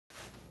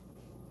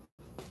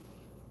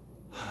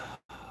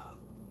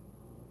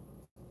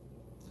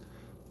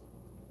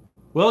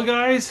Well,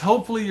 guys,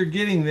 hopefully you're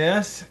getting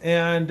this,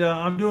 and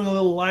I'm doing a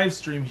little live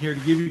stream here to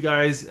give you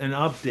guys an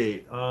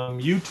update.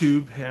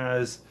 YouTube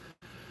has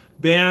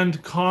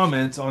banned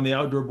comments on the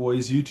Outdoor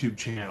Boys YouTube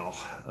channel.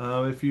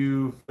 If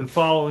you've been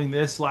following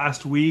this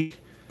last week,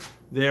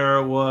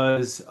 there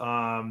was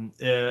some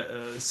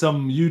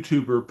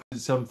YouTuber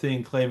posted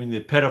something claiming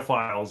that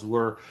pedophiles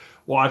were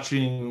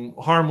watching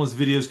harmless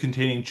videos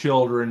containing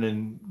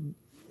children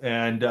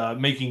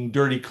and making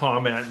dirty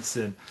comments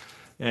and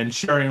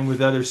sharing them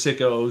with other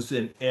sickos.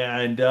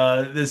 And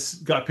this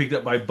got picked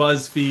up by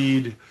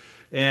BuzzFeed,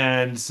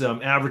 and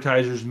some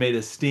advertisers made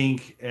a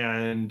stink.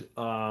 And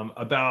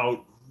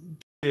about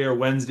Tuesday or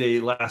Wednesday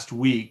last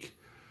week,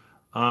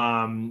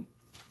 YouTube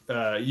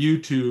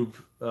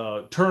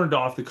turned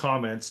off the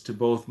comments to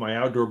both my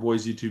Outdoor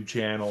Boys YouTube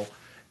channel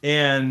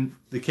and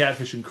the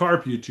Catfish and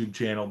Carp YouTube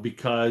channel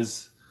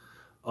because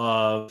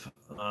of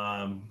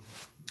my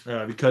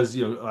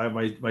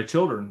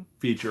children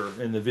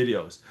feature in the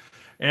videos.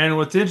 And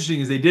what's interesting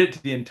is they did it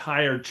to the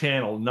entire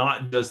channel,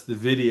 not just the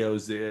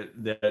videos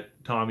that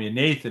Tommy and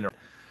Nathan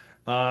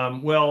are.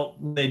 Well,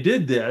 when they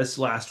did this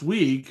last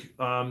week,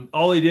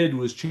 all they did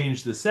was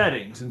change the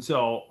settings. And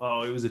so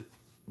it was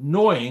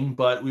annoying,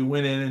 but we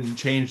went in and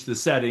changed the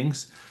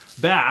settings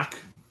back.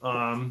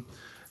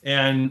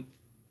 And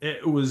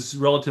it was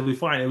relatively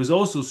fine. It was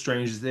also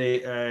strange.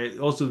 They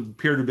also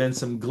appeared to have been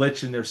some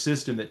glitch in their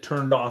system that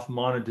turned off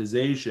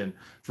monetization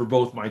for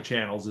both my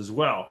channels as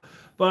well.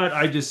 But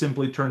I just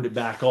simply turned it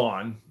back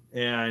on,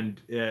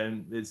 and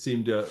it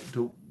seemed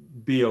to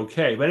be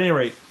okay. But at any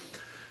rate,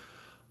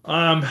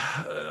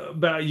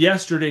 about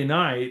yesterday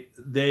night,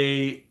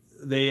 they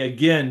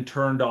again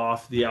turned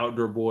off the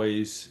Outdoor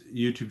Boys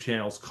YouTube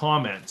channel's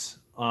comments,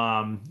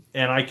 and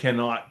I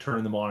cannot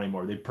turn them on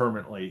anymore. They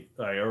permanently,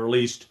 or at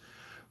least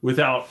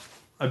without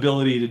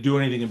ability to do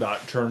anything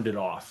about it, turned it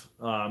off.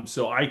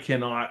 So I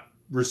cannot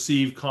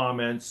receive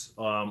comments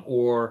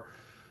or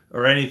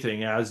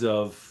anything as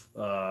of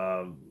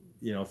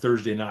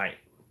Thursday night.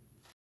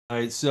 All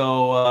right,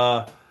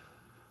 so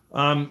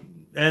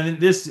and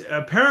this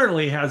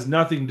apparently has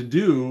nothing to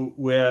do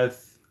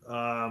with,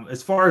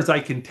 as far as I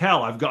can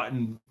tell, I've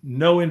gotten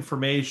no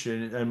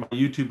information, and my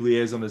YouTube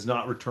liaison has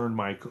not returned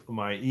my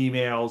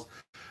emails.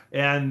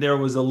 And there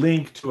was a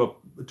link to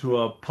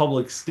a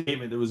public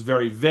statement that was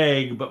very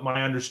vague, but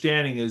my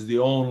understanding is the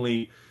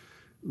only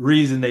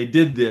reason they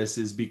did this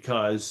is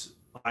because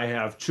I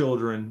have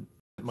children.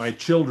 My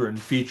children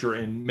feature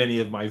in many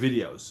of my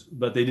videos,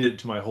 but they did it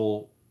to my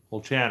whole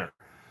channel.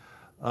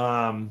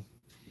 And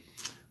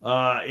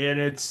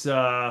it's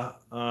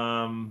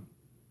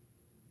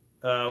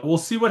we'll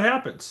see what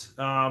happens.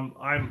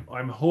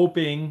 I'm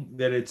hoping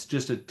that it's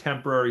just a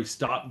temporary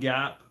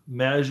stopgap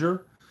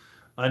measure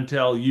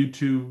until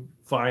YouTube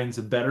finds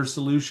a better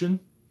solution,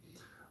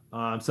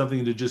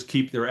 something to just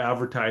keep their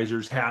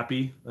advertisers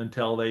happy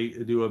until they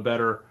do a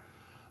better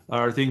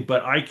thing.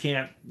 But I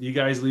can't. You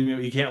guys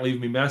you can't leave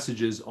me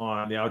messages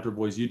on the Outdoor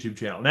Boys YouTube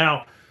channel.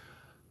 Now,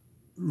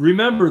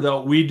 remember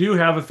though, we do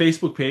have a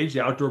Facebook page.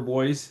 The Outdoor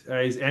Boys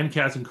and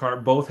Cats and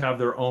Carp both have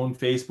their own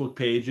Facebook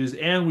pages,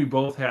 and we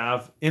both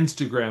have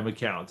Instagram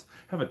accounts.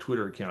 I have a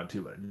Twitter account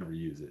too, but I never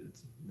use it.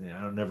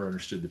 I never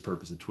understood the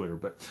purpose of Twitter.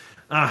 But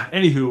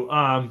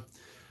anywho,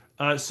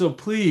 so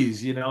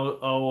please,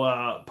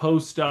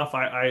 post stuff.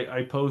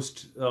 I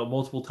post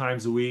multiple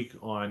times a week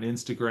on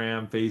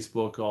Instagram,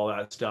 Facebook, all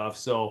that stuff.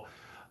 So,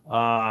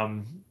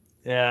 and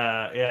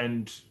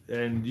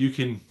you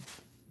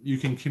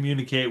can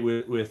communicate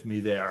with me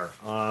there.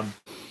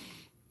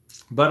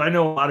 But I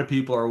know a lot of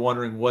people are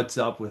wondering what's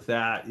up with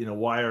that.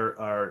 Why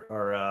are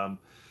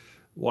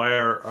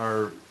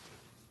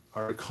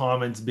our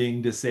comments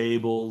being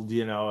disabled?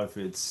 If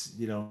it's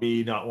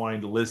me not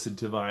wanting to listen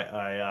to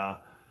my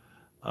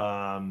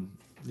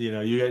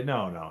you get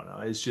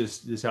no. It's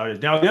just how it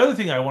is. Now, the other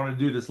thing I wanted to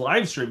do this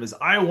live stream is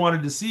I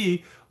wanted to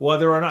see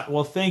whether or not.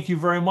 Well, thank you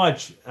very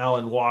much,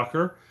 Alan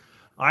Walker.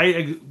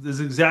 This is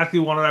exactly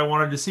what I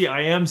wanted to see.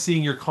 I am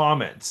seeing your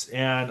comments,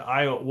 and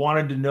I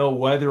wanted to know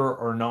whether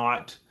or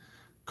not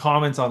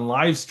comments on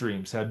live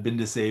streams have been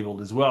disabled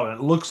as well. And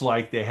it looks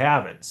like they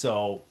haven't.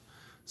 So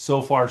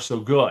far so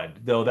good,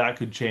 though that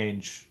could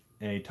change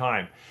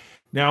anytime.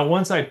 Now,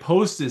 once I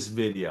post this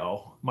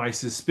video, my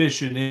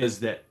suspicion is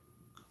that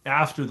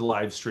after the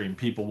live stream,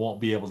 people won't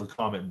be able to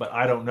comment, but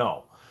I don't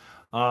know.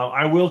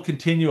 I will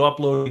continue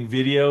uploading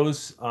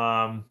videos,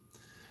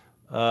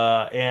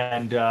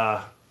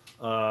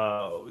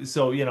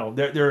 so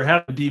they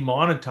haven't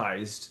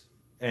demonetized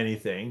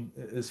anything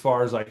as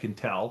far as I can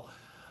tell.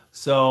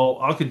 So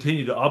I'll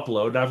continue to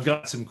upload. I've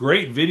got some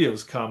great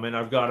videos coming.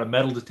 I've got a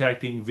metal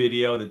detecting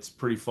video that's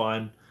pretty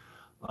fun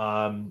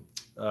coming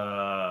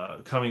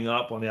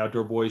up on the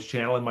Outdoor Boys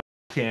channel and my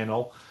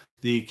channel.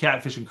 The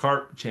Catfish and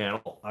Carp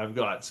channel, I've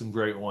got some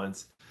great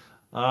ones.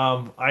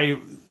 Comments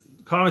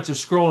are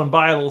scrolling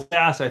by a little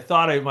fast. I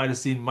thought I might have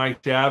seen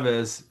Mike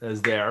Chavez as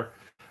there.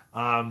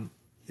 Yeah,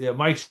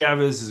 Mike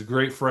Chavez is a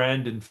great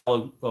friend and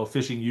fellow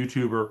fishing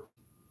YouTuber.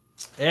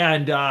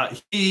 And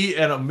he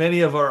and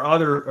many of our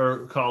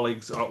other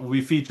colleagues will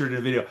be featured in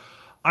a video.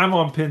 I'm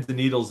on pins and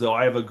needles though.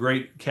 I have a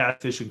great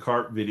catfish and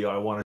carp video I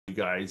wanted you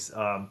guys.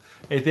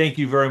 Hey, thank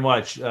you very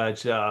much.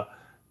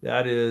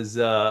 That is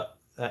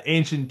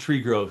Ancient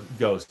Tree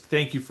Ghost.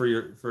 Thank you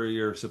for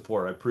your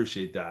support. I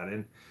appreciate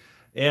that.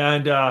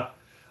 And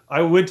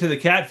I went to the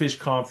catfish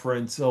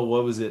conference. Oh,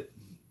 what was it?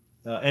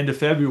 End of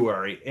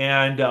February,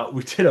 and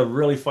we did a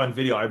really fun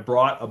video. I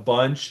brought a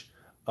bunch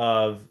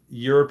of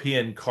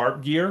European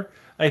carp gear.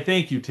 I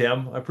thank you,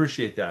 Tim. I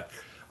appreciate that.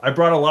 I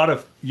brought a lot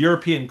of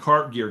European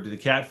carp gear to the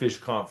catfish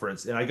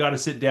conference, and I got to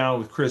sit down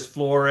with Chris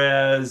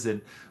Flores and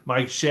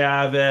Mike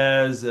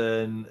Chavez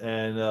and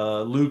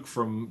Luke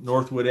from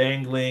Northwood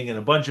Angling and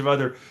a bunch of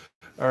other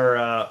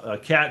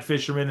cat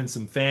fishermen and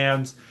some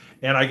fans.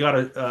 And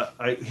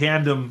I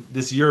hand them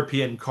this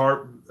European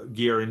carp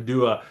gear and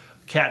do a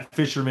cat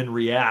fisherman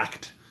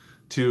react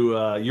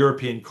to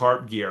European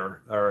carp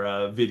gear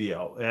or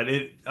video.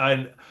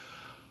 And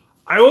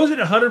I wasn't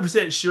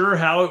 100% sure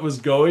how it was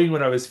going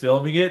when I was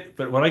filming it,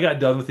 but when I got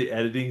done with the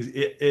editing,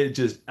 it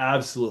just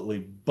absolutely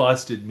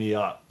busted me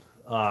up.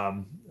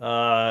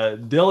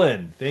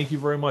 Dylan, thank you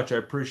very much. I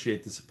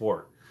appreciate the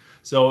support.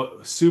 So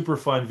super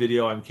fun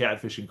video on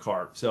catfish and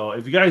carp. So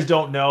if you guys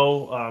don't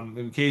know,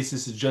 in case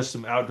this is just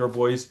some Outdoor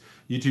Boys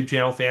YouTube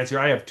channel fans here,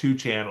 I have 2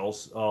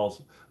 channels. I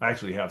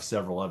actually have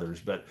several others,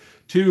 but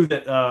 2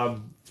 that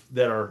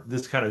are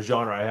this kind of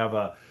genre. I have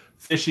a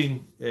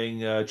fishing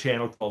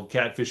channel called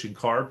Catfish and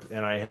Carp,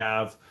 and I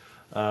have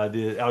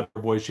the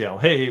Outdoor Boys channel.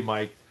 Hey,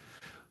 Mike.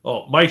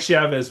 Oh, Mike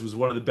Chavez was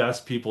one of the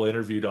best people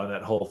interviewed on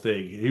that whole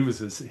thing. He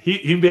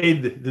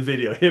made the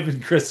video. Him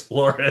and Chris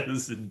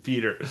Flores and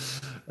Peter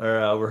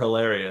were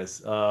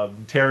hilarious.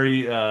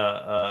 Terry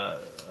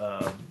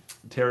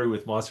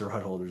with Monster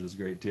Rod Holders is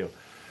great too.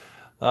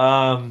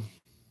 Oh,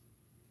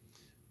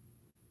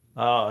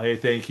 hey,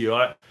 thank you.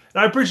 I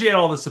appreciate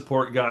all the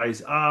support,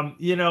 guys.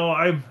 You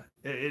know,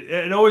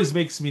 it always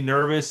makes me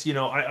nervous. You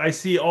know, I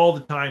see all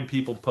the time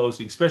people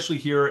posting, especially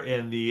here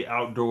in the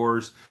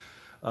outdoors,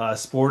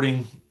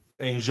 sporting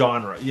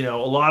genre. You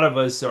know, a lot of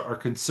us are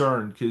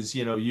concerned because,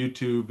 you know,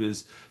 YouTube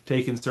is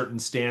taking certain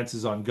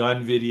stances on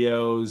gun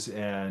videos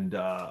and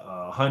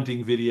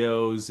hunting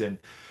videos,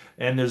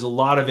 and there's a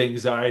lot of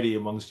anxiety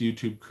amongst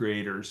YouTube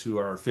creators who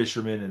are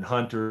fishermen and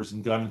hunters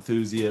and gun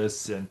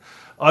enthusiasts and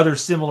other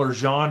similar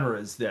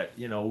genres that,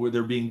 you know, where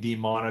they're being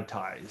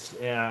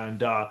demonetized. And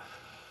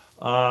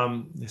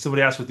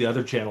somebody asked what the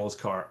other channel is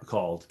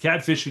called.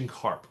 Catfish and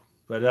Carp.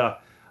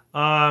 But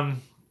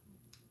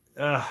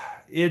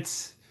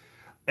it's...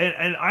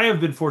 And I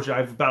have been fortunate. I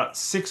have about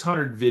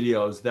 600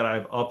 videos that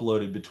I've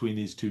uploaded between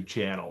these 2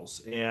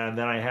 channels. And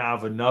then I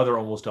have another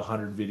almost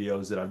 100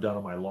 videos that I've done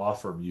on my law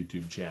firm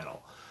YouTube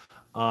channel.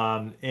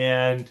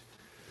 And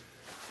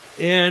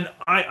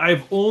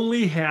I've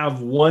only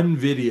have 1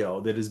 video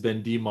that has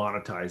been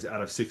demonetized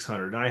out of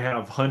 600. And I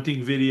have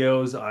hunting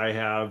videos. I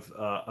have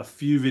a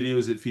few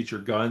videos that feature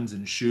guns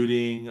and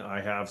shooting.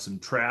 I have some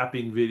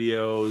trapping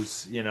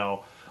videos, you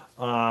know,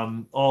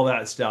 all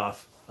that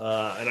stuff.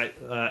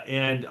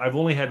 And I've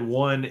only had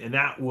 1, and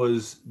that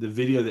was the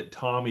video that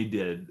Tommy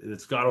did.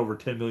 It's got over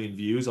 10 million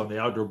views on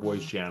the Outdoor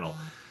Boys channel,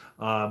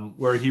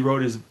 where he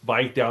rode his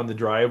bike down the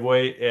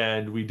driveway,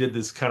 and we did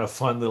this kind of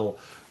fun little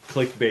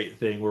clickbait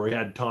thing where we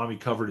had Tommy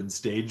covered in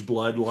stage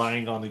blood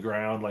lying on the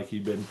ground like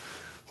he'd been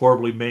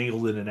horribly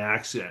mangled in an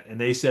accident. And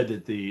they said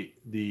that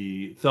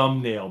the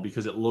thumbnail,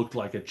 because it looked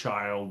like a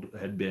child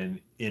had been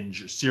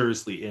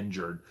seriously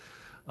injured,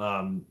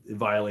 it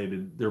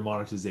violated their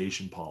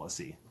monetization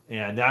policy.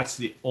 And that's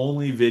the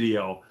only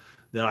video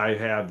that I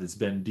have that's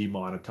been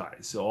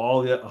demonetized. So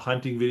all the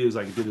hunting videos,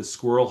 I did a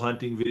squirrel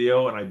hunting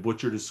video and I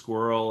butchered a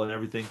squirrel and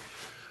everything.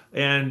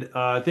 And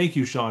thank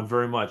you, Sean,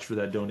 very much for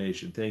that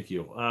donation. Thank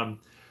you.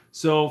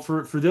 So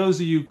for those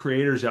of you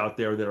creators out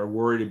there that are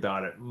worried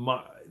about it,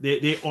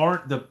 they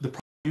aren't, the problem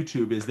with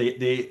YouTube is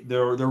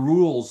their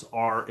rules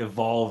are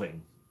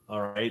evolving,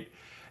 all right?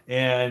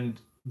 And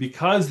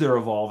because they're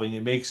evolving,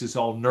 it makes us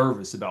all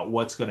nervous about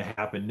what's going to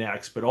happen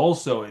next. But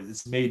also,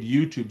 it's made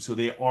YouTube so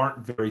they aren't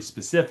very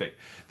specific.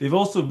 They've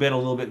also been a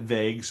little bit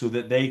vague so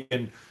that they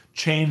can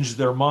change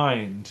their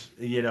mind,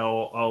 you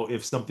know,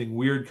 if something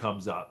weird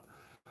comes up.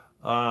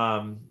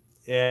 But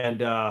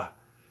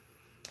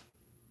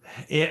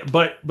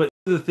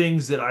the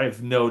things that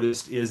I've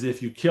noticed is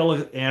if you kill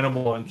an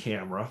animal on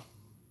camera,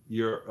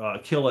 you're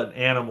kill an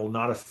animal,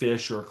 not a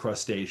fish or a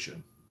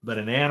crustacean, but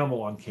an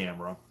animal on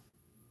camera,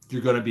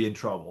 you're going to be in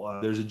trouble.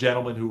 There's a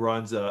gentleman who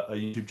runs a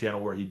YouTube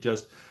channel where he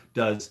just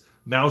does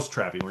mouse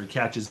trapping, where he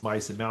catches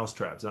mice in mouse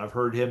traps. And I've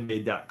heard him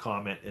made that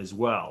comment as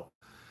well.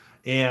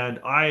 And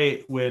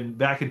when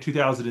back in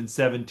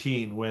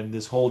 2017, when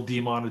this whole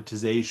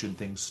demonetization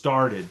thing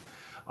started,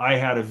 I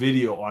had a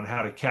video on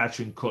how to catch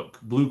and cook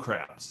blue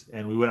crabs.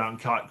 And we went out and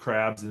caught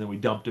crabs, and then we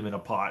dumped them in a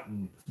pot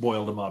and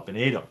boiled them up and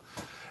ate them.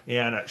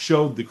 And it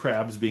showed the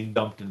crabs being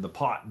dumped in the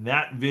pot. And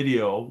that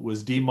video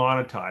was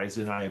demonetized,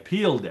 and I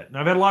appealed it. And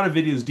I've had a lot of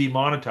videos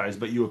demonetized,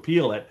 but you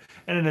appeal it,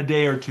 and in a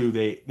day or two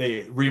they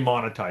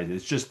remonetize it.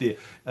 It's just the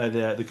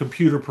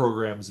computer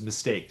program's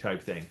mistake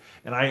type thing.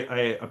 And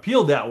I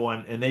appealed that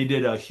one, and they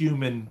did a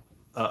human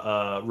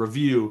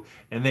review,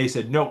 and they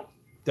said, nope,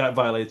 that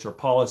violates our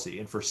policy.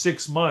 And for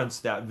 6 months,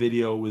 that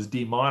video was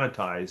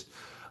demonetized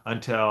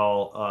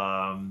until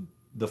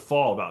the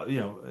fall, about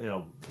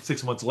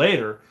 6 months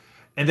later.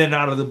 And then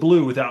out of the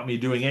blue, without me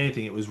doing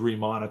anything, it was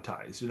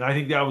remonetized. And I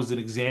think that was an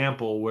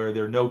example where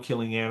their no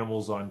killing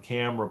animals on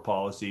camera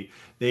policy,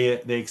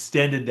 they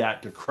extended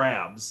that to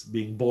crabs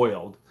being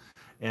boiled.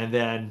 And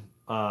then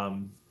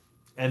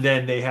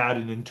they had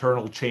an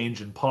internal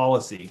change in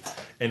policy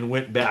and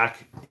went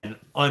back and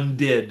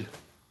undid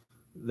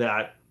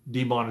that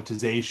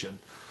demonetization.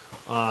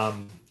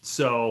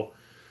 So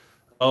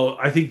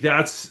I think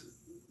that's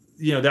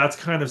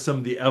kind of some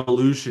of the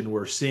evolution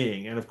we're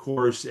seeing. And of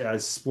course,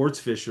 as sports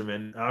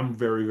fishermen, I'm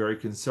very, very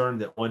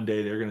concerned that one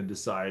day they're going to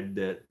decide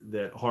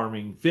that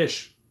harming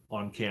fish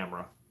on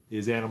camera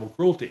is animal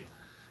cruelty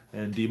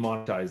and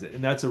demonetize it.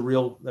 And that's a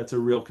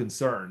real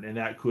concern, and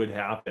that could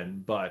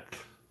happen. But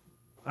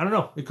I don't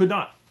know. It could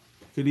not.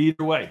 It could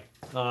either way.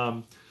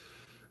 And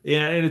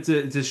it's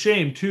a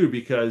shame too,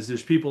 because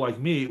there's people like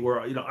me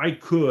where I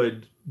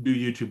could do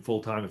YouTube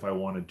full time if I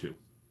wanted to.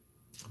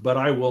 But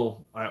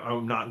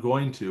I'm not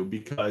going to,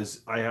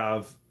 because I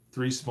have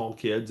 3 small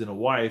kids and a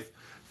wife.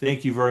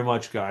 Thank you very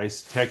much,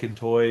 guys. Tech and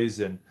Toys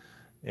and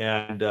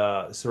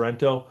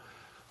Sorrento.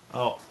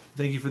 Oh,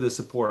 thank you for the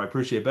support. I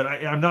appreciate it. But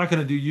I'm not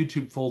going to do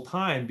YouTube full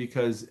time,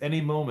 because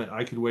any moment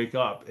I could wake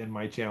up and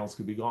my channels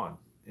could be gone,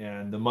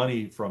 and the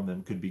money from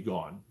them could be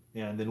gone.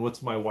 And then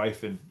what's my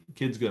wife and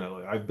kids going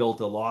to? I've built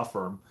a law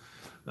firm.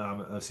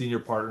 I'm a senior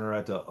partner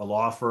at a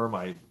law firm.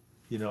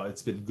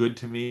 It's been good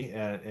to me,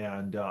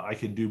 and I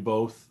can do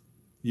both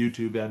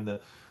YouTube and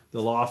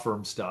the law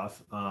firm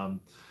stuff.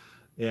 And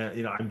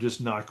I'm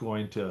just not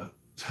going to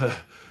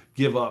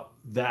give up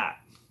that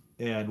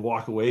and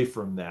walk away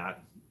from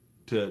that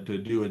to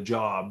do a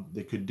job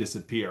that could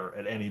disappear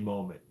at any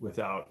moment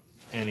without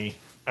any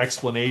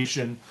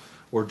explanation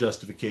or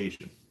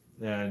justification.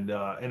 And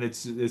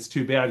it's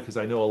too bad, because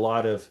I know a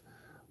lot of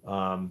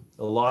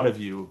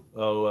you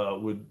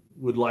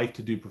would like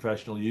to do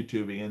professional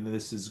YouTubing, and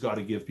this has got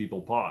to give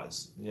people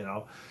pause,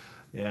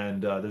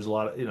 and there's a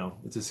lot of,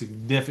 it's a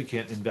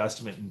significant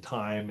investment in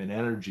time and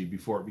energy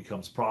before it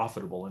becomes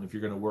profitable. And if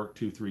you're going to work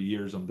 2-3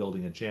 years on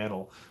building a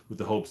channel with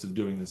the hopes of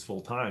doing this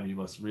full time, you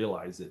must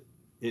realize that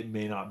it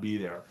may not be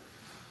there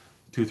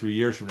 2-3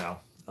 years from now.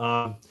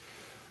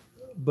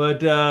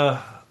 But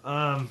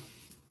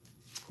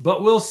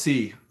we'll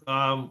see.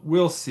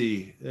 We'll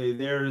see.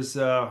 There's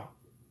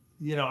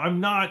I'm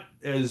not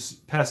as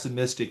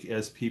pessimistic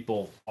as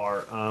people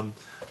are.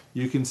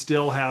 You can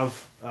still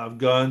have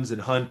guns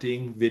and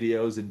hunting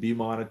videos and be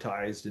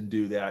monetized and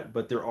do that,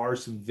 but there are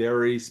some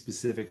very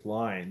specific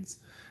lines,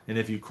 and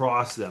if you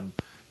cross them,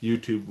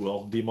 YouTube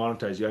will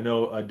demonetize you. I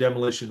know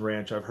Demolition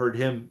Ranch, I've heard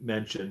him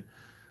mention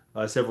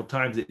several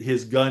times that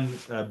his gun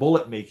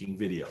bullet making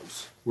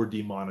videos were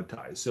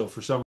demonetized. So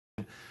for some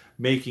reason,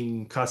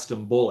 making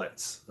custom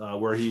bullets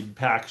where he'd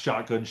pack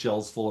shotgun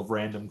shells full of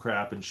random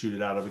crap and shoot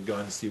it out of a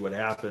gun to see what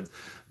happens,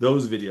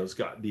 those videos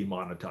got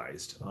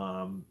demonetized.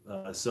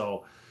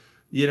 So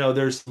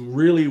there's some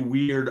really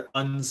weird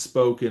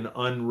unspoken,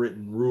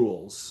 unwritten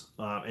rules,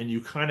 and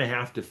you kind of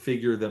have to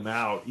figure them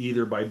out,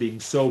 either by being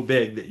so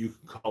big that you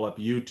can call up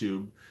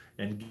YouTube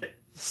and get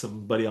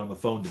somebody on the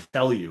phone to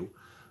tell you,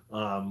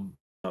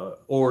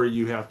 or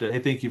you have to. Hey,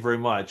 thank you very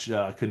much,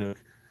 Canuck.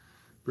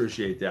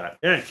 Appreciate that.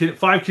 Yeah,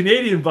 5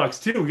 Canadian bucks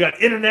too. We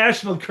got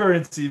international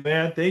currency,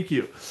 man. Thank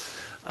you.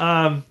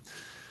 So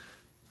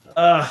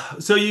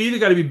you either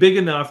got to be big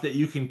enough that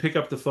you can pick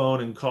up the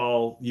phone and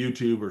call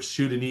YouTube or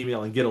shoot an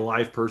email and get a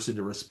live person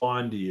to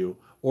respond to you,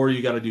 or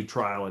you got to do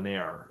trial and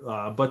error.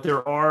 But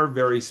there are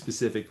very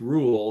specific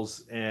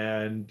rules,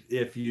 and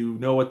if you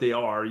know what they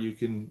are, you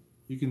can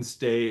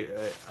stay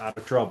out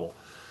of trouble.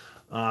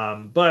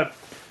 But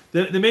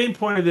the main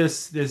point of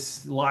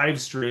this live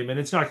stream, and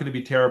it's not going to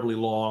be terribly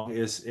long,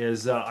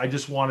 is I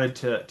just wanted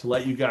to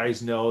let you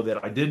guys know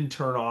that I didn't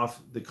turn off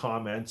the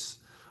comments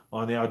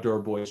on the Outdoor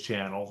Boys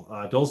channel.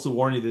 To also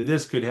warn you that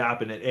this could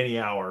happen at any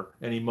hour,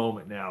 any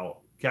moment now.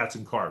 Cats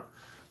and carp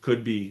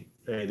could be,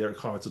 their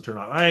comments will turn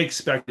on. I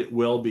expect it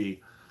will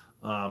be,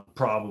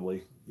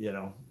 probably.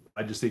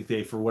 I just think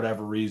they, for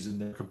whatever reason,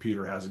 their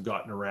computer hasn't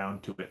gotten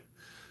around to it.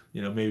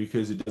 Maybe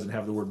because it doesn't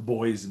have the word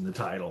boys in the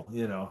title,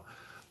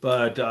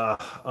 But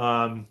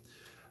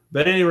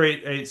at any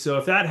rate, so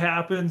if that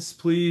happens,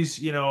 please,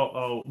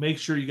 make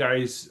sure you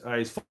guys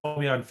follow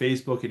me on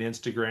Facebook and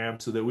Instagram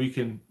so that we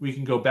can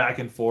go back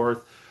and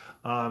forth.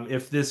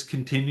 If this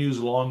continues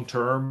long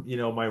term,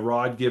 my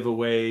rod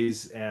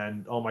giveaways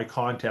and all my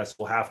contests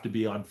will have to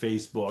be on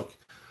Facebook.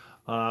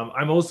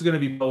 I'm also going to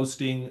be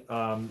posting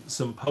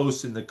some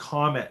posts in the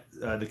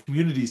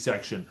community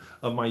section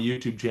of my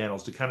YouTube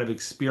channels to kind of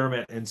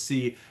experiment and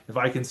see if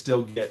I can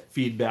still get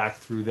feedback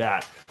through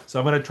that. So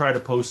I'm going to try to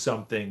post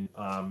something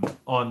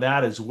on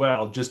that as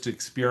well, just to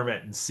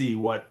experiment and see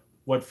what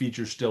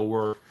features still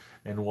work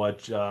and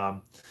what.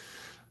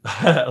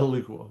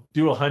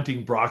 Do a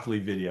hunting broccoli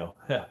video.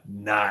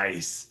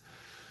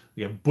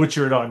 You can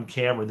butcher it on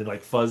camera and then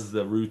fuzz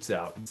the roots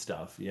out and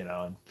stuff,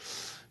 And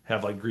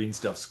have like green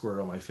stuff squirt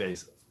on my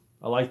face.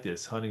 I like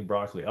this hunting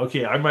broccoli.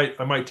 Okay, I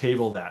might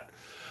table that.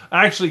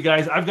 Actually,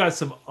 guys, I've got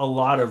a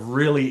lot of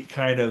really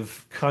kind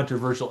of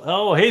controversial.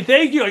 Oh, hey,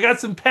 thank you. I got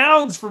some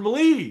pounds from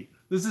Lee.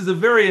 This is a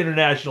very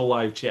international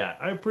live chat.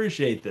 I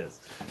appreciate this.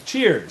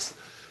 Cheers.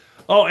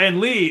 Oh, and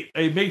Lee,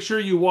 hey, make sure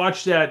you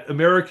watch that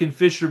American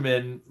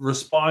fisherman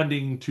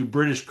responding to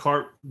British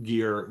carp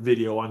gear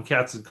video on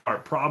Cats and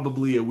Carp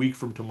probably a week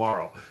from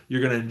tomorrow.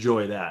 You're gonna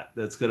enjoy that.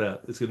 It's gonna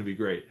be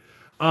great.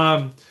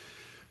 But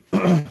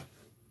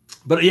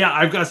yeah,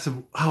 I've got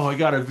I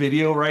got a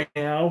video right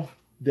now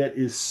that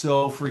is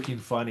so freaking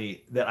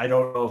funny that I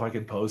don't know if I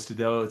can post it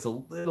though. It's a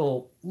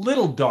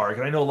little dark,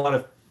 and I know a lot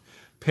of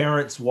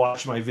parents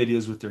watch my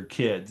videos with their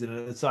kids,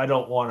 and so I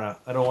don't want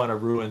to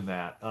ruin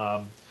that.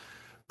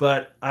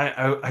 But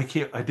I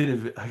can't. I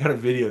got a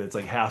video that's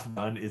like half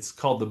done. It's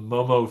called the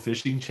Momo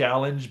Fishing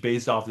Challenge,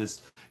 based off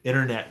this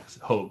internet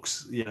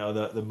hoax. You know,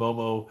 the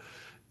Momo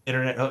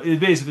internet. It's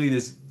basically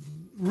this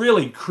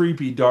really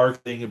creepy,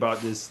 dark thing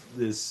about this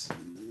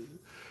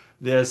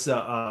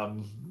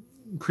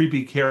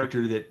creepy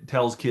character that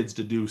tells kids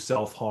to do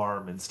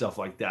self-harm and stuff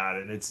like that,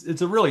 and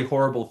it's a really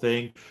horrible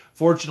thing.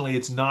 Fortunately,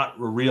 it's not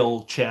a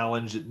real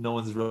challenge. No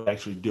one's really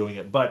actually doing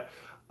it, but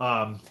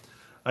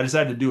I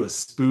decided to do a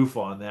spoof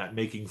on that,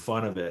 making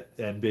fun of it,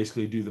 and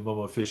basically do the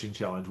Momo Fishing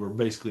Challenge, where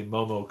basically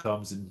Momo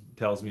comes and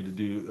tells me to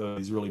do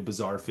these really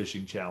bizarre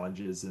fishing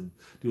challenges and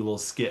do a little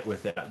skit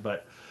with that.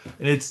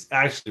 And it's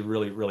actually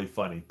really, really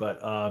funny.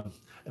 But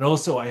and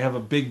also I have a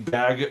big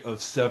bag of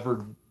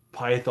severed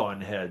python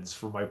heads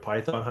for my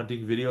python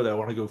hunting video that I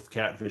want to go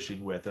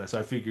catfishing with, and so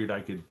I figured I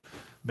could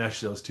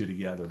mesh those two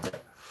together.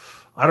 But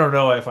I don't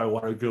know if I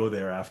want to go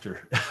there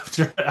after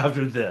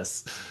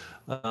this.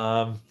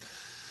 I'm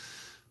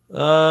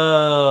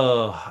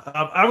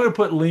going to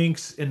put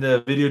links in the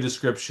video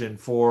description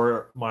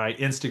for my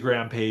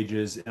Instagram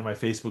pages and my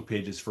Facebook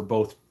pages for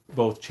both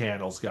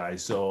channels,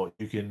 guys, so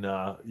you can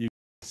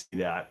see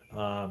that.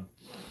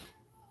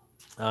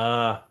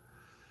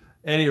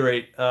 Any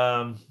rate,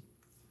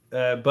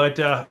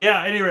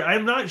 yeah, anyway,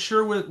 I'm not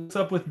sure what's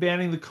up with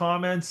banning the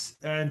comments,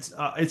 and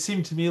it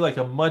seemed to me like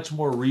a much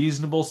more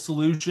reasonable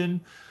solution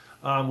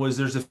was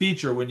there's a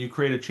feature when you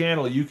create a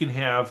channel, you can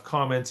have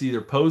comments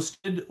either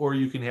posted, or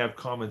you can have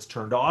comments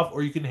turned off,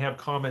 or you can have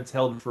comments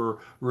held for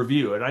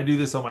review. And I do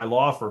this on my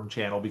law firm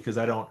channel because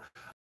I don't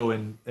go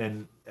and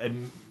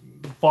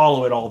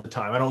follow it all the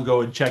time. I don't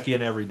go and check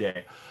in every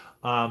day.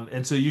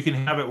 And so you can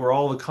have it where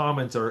all the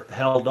comments are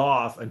held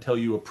off until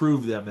you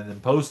approve them and then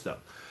post them,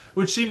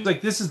 which seems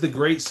like this is the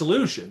great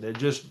solution. That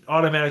just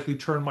automatically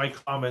turn my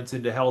comments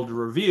into held to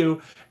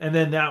review, and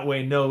then that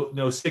way no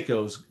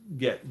sickos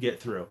get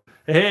through.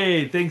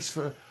 Hey, thanks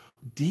for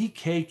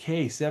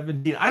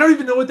DKK17. I don't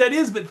even know what that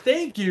is, but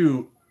thank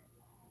you,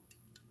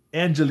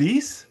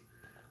 Angelise.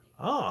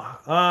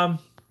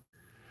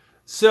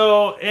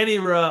 So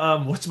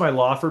anyway, what's my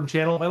law firm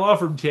channel? My law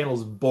firm channel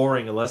is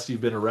boring unless you've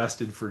been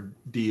arrested for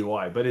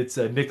DUI, but it's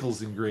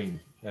Nichols and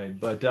Green. Okay?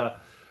 But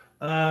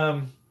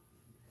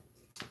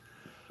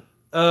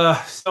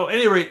so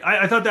anyway,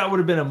 I thought that would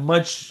have been a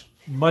much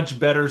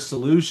better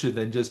solution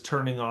than just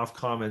turning off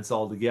comments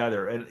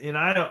altogether. And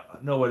I don't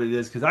know what it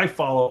is, because I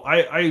follow.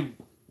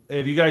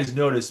 If you guys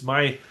notice,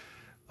 my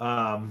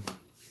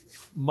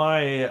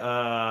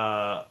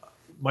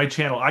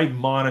channel, I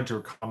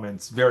monitor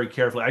comments very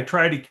carefully. I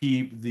try to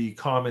keep the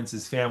comments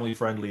as family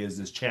friendly as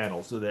this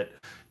channel, so that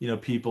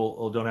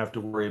people don't have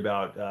to worry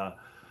about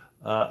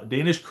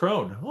Danish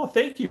crone. Oh,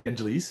 thank you,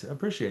 Angelise. I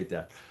appreciate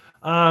that.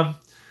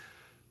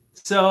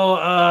 So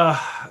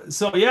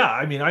yeah,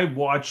 I mean, I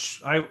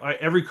watch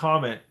every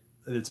comment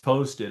that's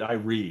posted, I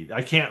read.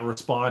 I can't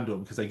respond to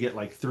them because I get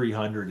like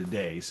 300 a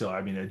day. So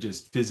I mean, I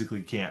just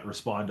physically can't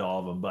respond to all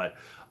of them, but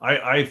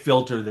I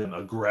filter them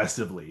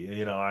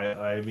aggressively.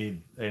 I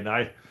mean,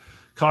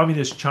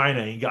 communist China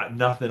ain't got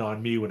nothing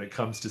on me when it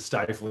comes to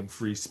stifling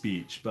free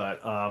speech.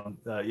 But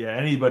yeah,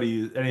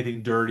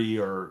 anything dirty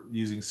or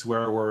using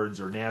swear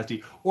words or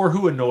nasty, or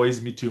who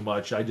annoys me too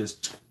much, I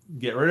just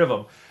get rid of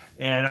them.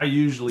 And I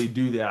usually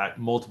do that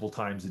multiple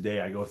times a day.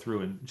 I go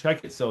through and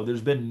check it. So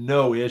there's been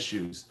no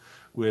issues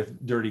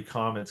with dirty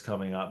comments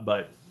coming up,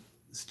 but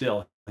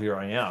still here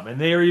I am.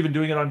 And they are even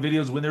doing it on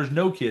videos when there's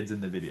no kids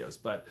in the videos,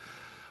 but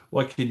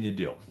what can you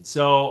do?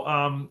 So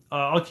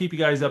I'll keep you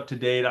guys up to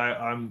date.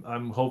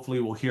 I'm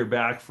hopefully we'll hear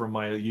back from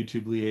my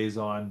YouTube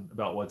liaison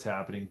about what's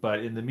happening. But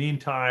in the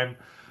meantime,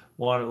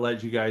 want to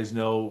let you guys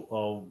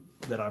know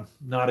that I'm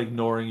not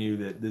ignoring you,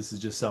 that this is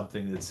just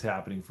something that's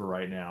happening for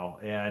right now.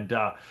 And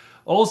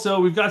also,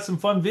 we've got some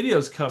fun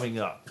videos coming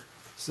up.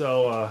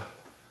 So,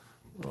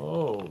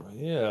 oh,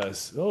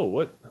 yes. Oh,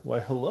 what? Why,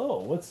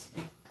 hello.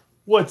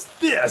 What's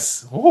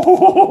this?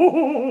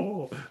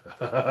 Oh.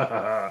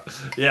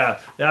 Yeah,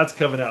 that's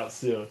coming out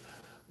soon.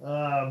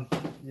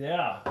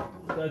 Yeah,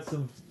 got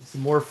some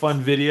more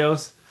fun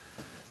videos.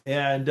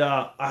 And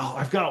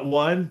I've got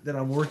one that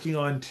I'm working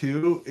on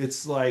too.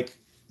 It's like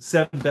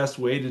 7 best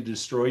way to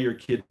destroy your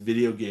kid's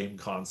video game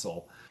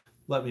console.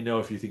 Let me know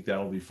if you think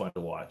that'll be fun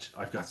to watch.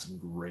 I've got some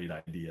great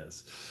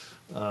ideas.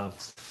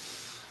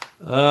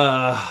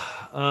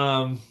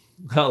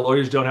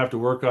 Lawyers don't have to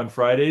work on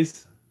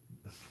Fridays.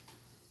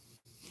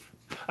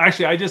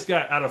 Actually, I just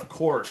got out of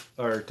court,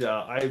 or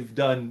I've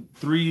done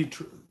three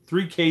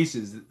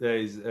cases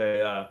this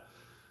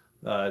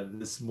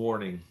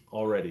morning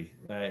already,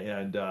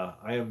 and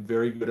I am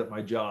very good at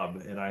my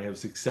job, and I have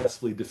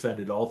successfully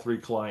defended all 3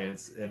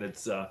 clients, and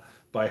it's and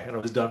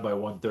it was done by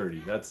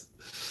 1:30.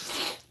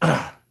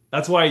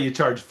 That's why you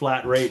charge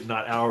flat rate,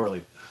 not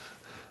hourly.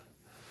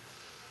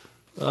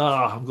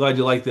 I'm glad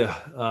you like the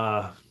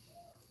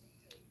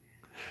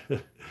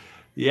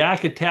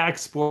Yak Attack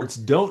Sports.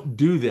 Don't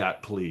do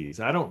that, please.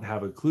 I don't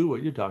have a clue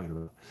what you're talking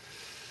about.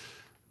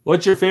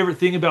 What's your favorite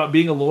thing about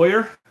being a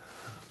lawyer?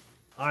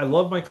 I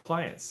love my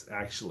clients,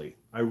 actually.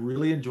 I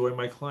really enjoy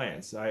my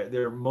clients.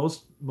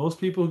 Most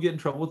people who get in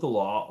trouble with the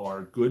law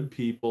are good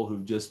people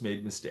who've just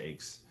made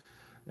mistakes.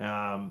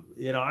 I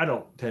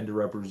don't tend to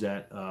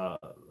represent a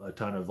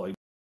ton of like,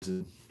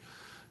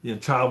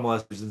 child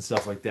molesters and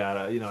stuff like that.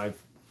 I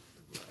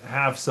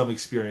have some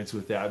experience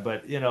with that,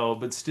 but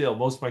still,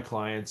 most of my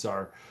clients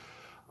are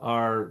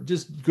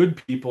just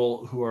good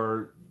people who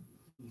are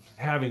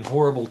having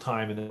horrible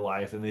time in their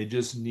life, and they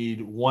just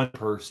need one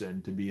person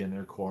to be in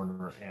their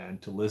corner and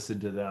to listen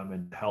to them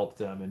and help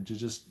them and to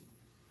just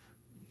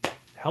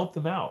help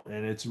them out.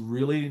 And it's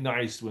really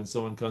nice when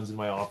someone comes in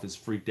my office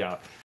freaked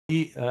out.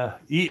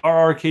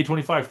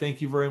 ERRK25,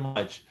 thank you very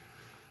much.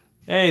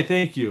 Hey,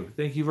 thank you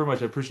very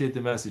much. I appreciate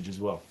the message as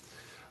well.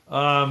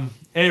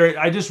 Anyway,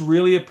 I just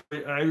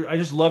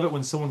love it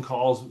when someone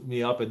calls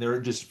me up and they're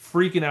just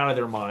freaking out of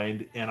their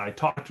mind, and I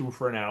talk to them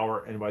for an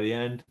hour, and by the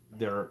end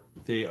they're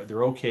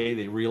okay.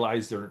 They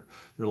realize their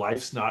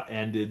life's not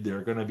ended.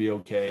 They're going to be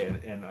okay,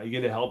 and I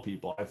get to help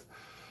people.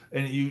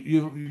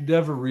 You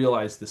never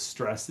realize the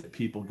stress that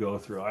people go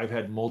through. I've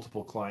had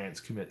multiple clients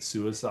commit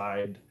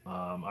suicide.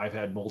 I've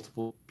had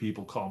multiple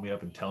people call me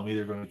up and tell me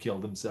they're going to kill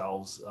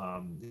themselves.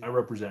 I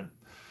represent,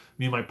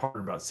 me and my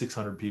partner, about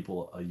 600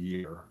 people a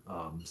year.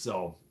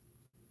 So,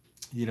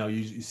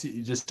 you see,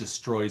 it just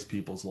destroys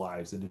people's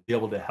lives, and to be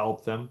able to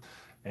help them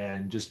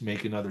and just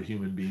make another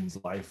human being's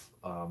life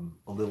a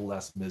little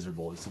less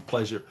miserable, it's a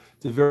pleasure.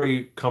 It's a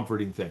very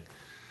comforting thing.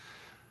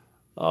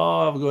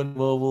 Oh, I'm going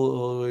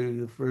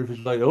mobile.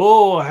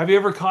 Oh, have you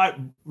ever caught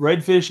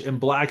redfish and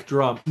black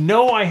drum?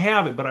 No, I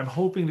haven't, but I'm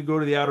hoping to go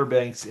to the Outer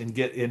Banks and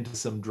get into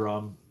some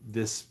drum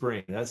this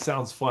spring. That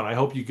sounds fun. I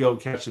hope you go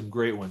catch some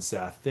great ones,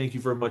 Seth. Thank you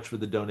very much for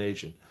the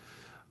donation.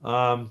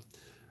 Any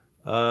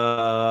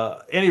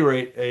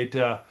rate,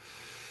 so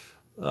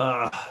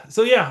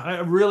yeah, I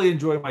really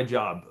enjoy my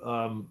job.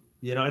 And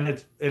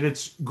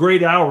it's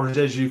great hours,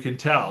 as you can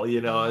tell.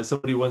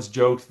 Somebody once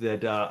joked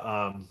that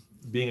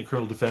being a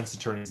criminal defense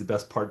attorney is the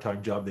best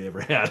part-time job they ever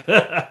had.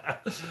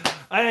 At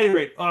any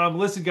rate,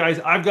 listen,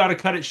 guys, I've got to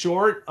cut it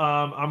short.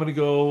 I'm going to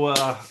go.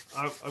 I've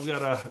got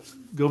to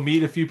go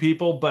meet a few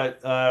people,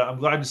 but I'm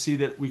glad to see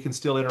that we can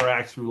still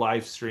interact through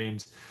live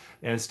streams.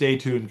 And stay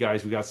tuned,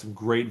 guys. We got some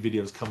great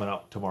videos coming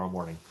up tomorrow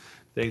morning.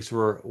 Thanks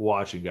for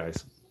watching,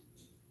 guys.